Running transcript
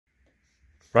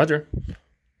Roger.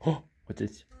 Oh, what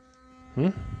is?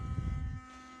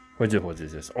 What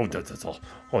is this? Oh, that's all.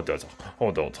 Oh, that's all.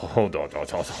 Oh, that's all. Oh,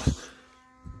 that's all.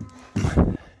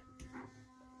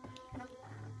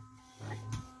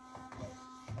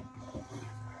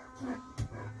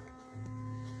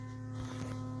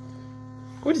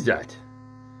 What is that?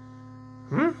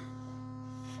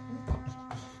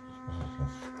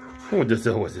 Oh, this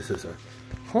is what this is.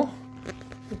 Huh?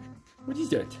 What is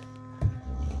that?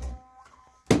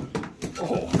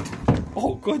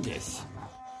 Oh goodness.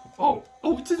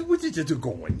 What is it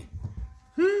going?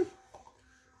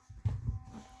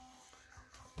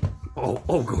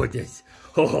 Oh goodness.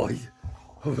 Oh.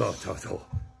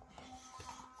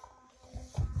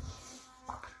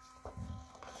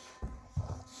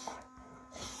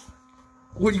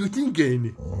 What are you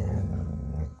thinking?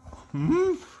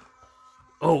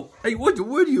 Oh, hey, what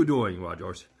are you doing,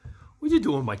 Rogers? What are you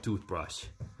doing with my toothbrush?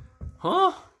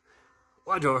 Huh?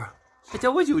 Roger, I said,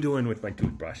 what are you doing with my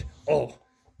toothbrush? Oh,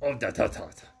 that.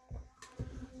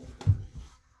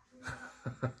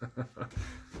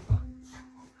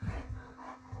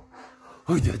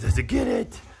 Oh, does it get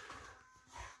it?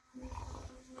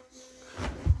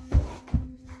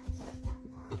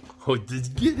 Oh, does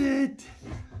it get it?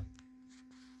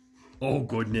 Oh,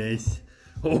 goodness.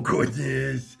 Oh,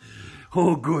 goodness.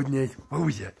 Oh, goodness. What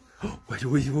was that? What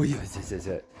is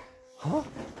this? Huh?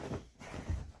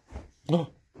 Oh,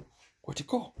 where'd it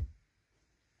go?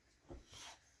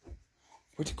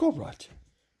 Where'd it go, Rog?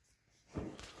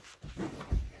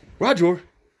 Roger.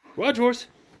 Roger.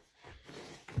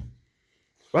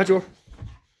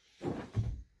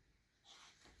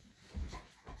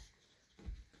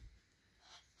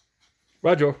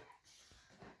 Roger.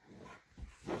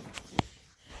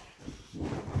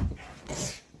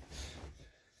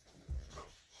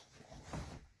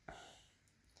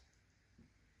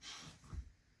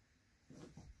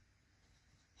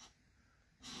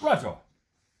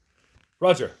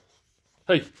 Roger.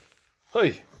 Hey,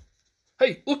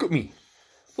 look at me.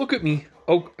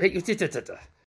 Oh, hey,